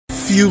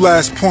few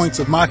last points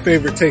of my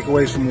favorite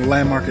takeaways from the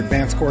Landmark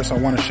Advanced course I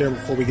want to share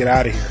before we get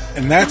out of here.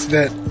 And that's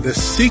that the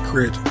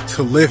secret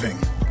to living,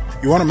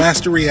 you want to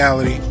master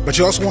reality, but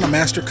you also want to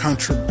master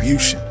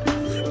contribution,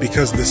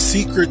 because the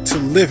secret to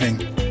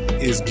living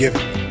is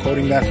giving.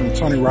 Quoting that from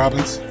Tony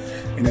Robbins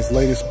in his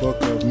latest book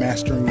of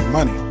Mastering Your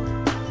Money.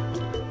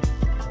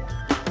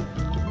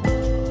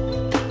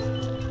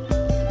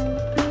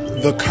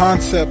 The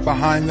concept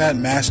behind that,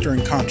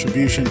 mastering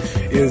contribution,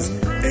 is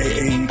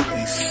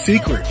a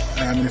secret.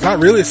 I mean, it's not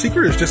really a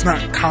secret, it's just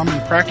not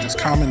common practice,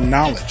 common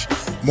knowledge.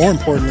 More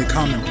importantly,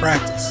 common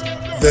practice.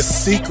 The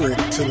secret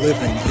to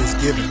living is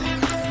giving.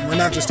 We're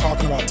not just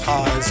talking about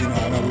ties,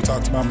 I know we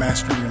talked about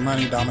mastering your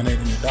money,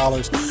 dominating your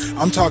dollars.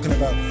 I'm talking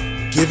about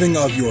giving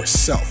of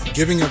yourself,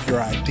 giving of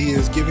your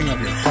ideas, giving of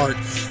your heart,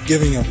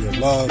 giving of your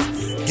love,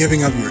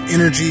 giving of your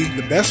energy.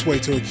 The best way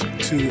to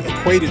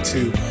equate it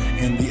to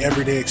in the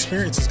everyday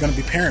experience is going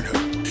to be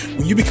parenthood.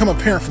 When you become a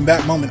parent, from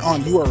that moment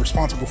on, you are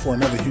responsible for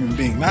another human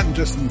being, not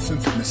just in the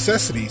sense of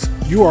necessities.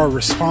 You are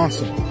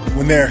responsible.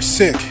 When they're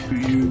sick,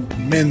 you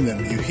mend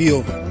them, you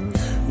heal them.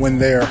 When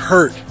they're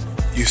hurt,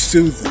 you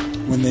soothe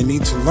them. When they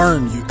need to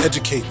learn, you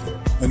educate them.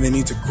 When they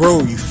need to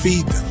grow, you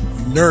feed them,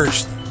 you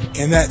nourish them.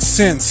 In that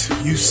sense,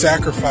 you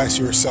sacrifice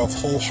yourself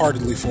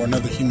wholeheartedly for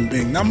another human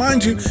being. Now,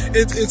 mind you,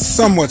 it's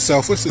somewhat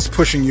selfless. It's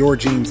pushing your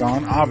genes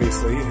on.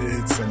 Obviously,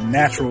 it's a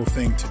natural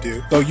thing to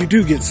do. Though you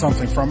do get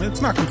something from it,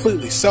 it's not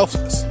completely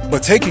selfless.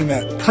 But taking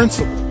that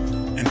principle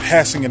and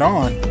passing it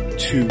on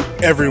to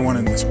everyone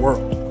in this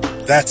world,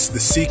 that's the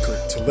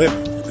secret to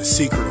living. The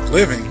secret of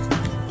living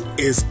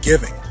is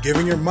giving.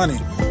 Giving your money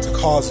to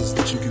causes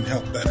that you can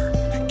help better.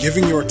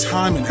 Giving your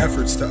time and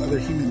efforts to other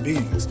human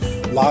beings,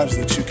 lives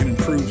that you can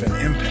improve and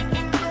impact.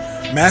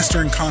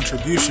 Mastering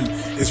contribution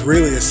is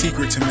really a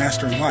secret to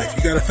mastering life.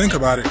 You got to think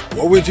about it.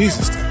 What would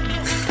Jesus do?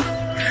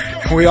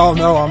 And we all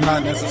know I'm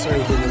not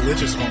necessarily the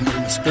religious one, but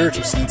in the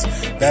spiritual sense,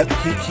 that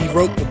he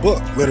wrote the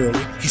book,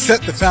 literally. He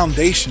set the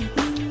foundation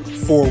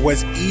for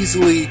what's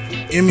easily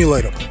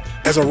emulatable.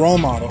 As a role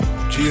model,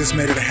 Jesus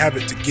made it a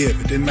habit to give.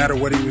 It didn't matter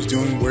what he was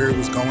doing, where he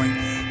was going,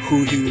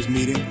 who he was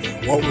meeting,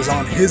 what was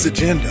on his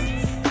agenda.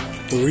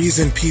 The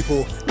reason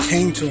people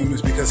came to him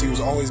is because he was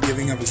always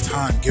giving of his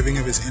time, giving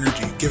of his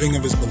energy, giving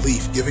of his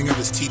belief, giving of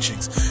his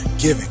teachings,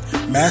 giving.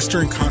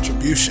 Mastering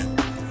contribution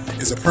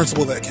is a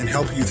principle that can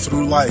help you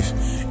through life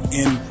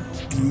in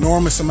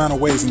enormous amount of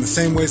ways. In the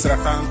same ways that I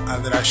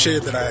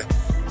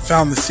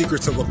found the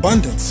secrets of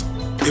abundance,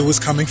 it was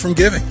coming from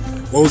giving.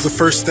 What was the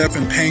first step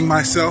in paying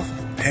myself?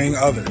 Paying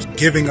others,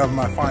 giving of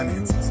my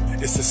finances.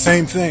 It's the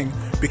same thing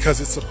because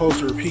it's supposed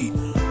to repeat.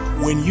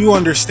 When you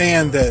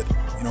understand that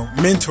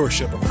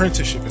mentorship,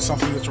 apprenticeship is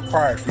something that's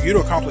required. For you to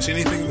accomplish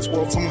anything in this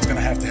world, someone's going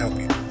to have to help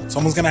you.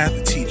 Someone's going to have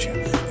to teach you.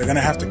 They're going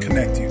to have to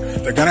connect you.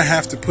 They're going to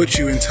have to put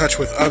you in touch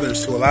with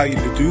others to allow you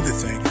to do the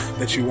thing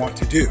that you want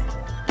to do.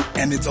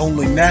 And it's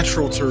only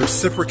natural to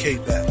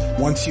reciprocate that.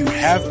 Once you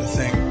have the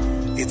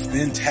thing, it's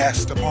then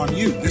tasked upon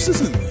you. This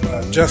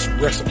isn't just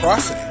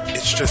reciprocity.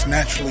 It's just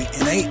naturally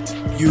innate.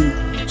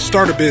 You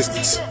start a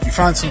business. You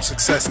find some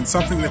success in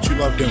something that you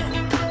love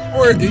doing.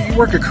 Or you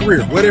work a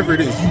career, whatever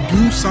it is. You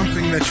do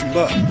something that you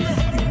love.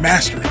 You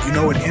master it. You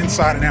know it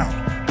inside and out.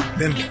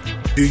 Then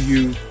do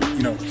you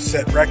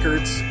set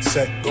records,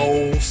 set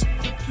goals,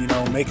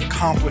 make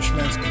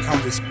accomplishments,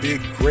 become this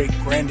big, great,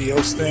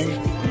 grandiose thing,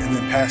 and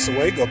then pass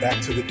away, go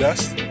back to the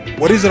dust?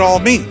 What does it all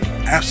mean?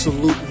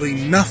 Absolutely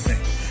nothing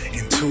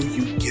until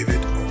you give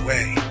it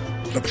away.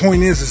 The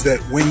point is that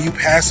when you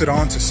pass it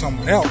on to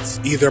someone else,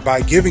 either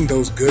by giving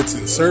those goods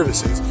and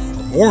services,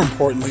 more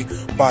importantly,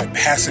 by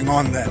passing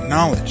on that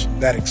knowledge,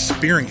 that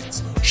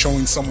experience,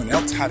 showing someone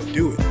else how to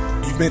do it.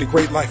 You've made a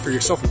great life for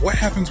yourself. What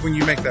happens when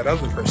you make that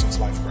other person's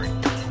life great?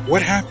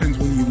 What happens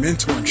when you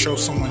mentor and show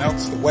someone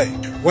else the way?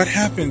 What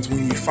happens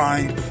when you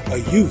find a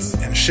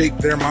youth and shape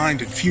their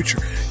mind and future?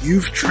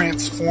 You've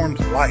transformed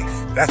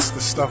life. That's the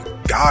stuff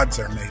gods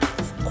are made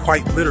of,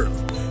 quite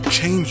literally.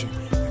 Changing,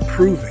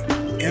 improving,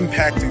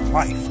 impacting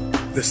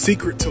life. The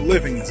secret to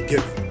living is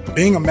giving.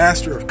 Being a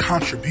master of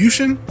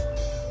contribution,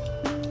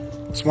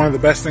 it's one of the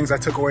best things I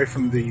took away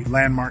from the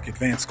Landmark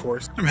Advanced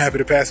course. I'm happy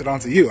to pass it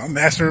on to you. I'm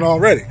mastering it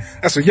already.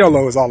 That's what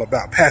YOLO is all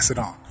about. Pass it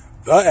on.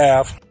 The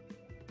Av.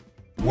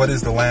 What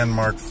is the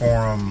Landmark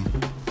Forum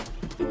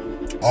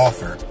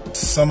offer?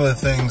 Some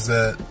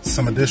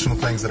additional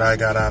things that I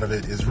got out of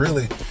it is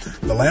really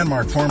the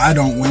Landmark Forum. I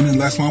don't win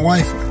unless my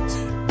wife wins.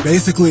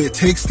 Basically, it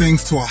takes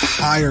things to a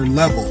higher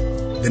level,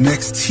 the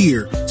next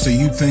tier, so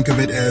you think of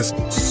it as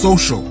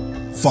social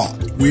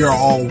thought. We are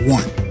all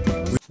one.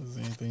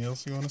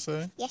 Else you want to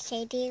say? Yes,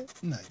 I do.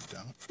 No, you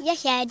don't.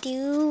 Yes, I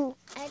do.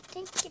 I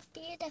think you're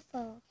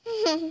beautiful.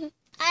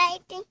 I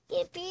think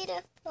you're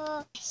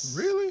beautiful.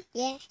 Really?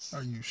 Yes.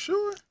 Are you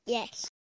sure? Yes.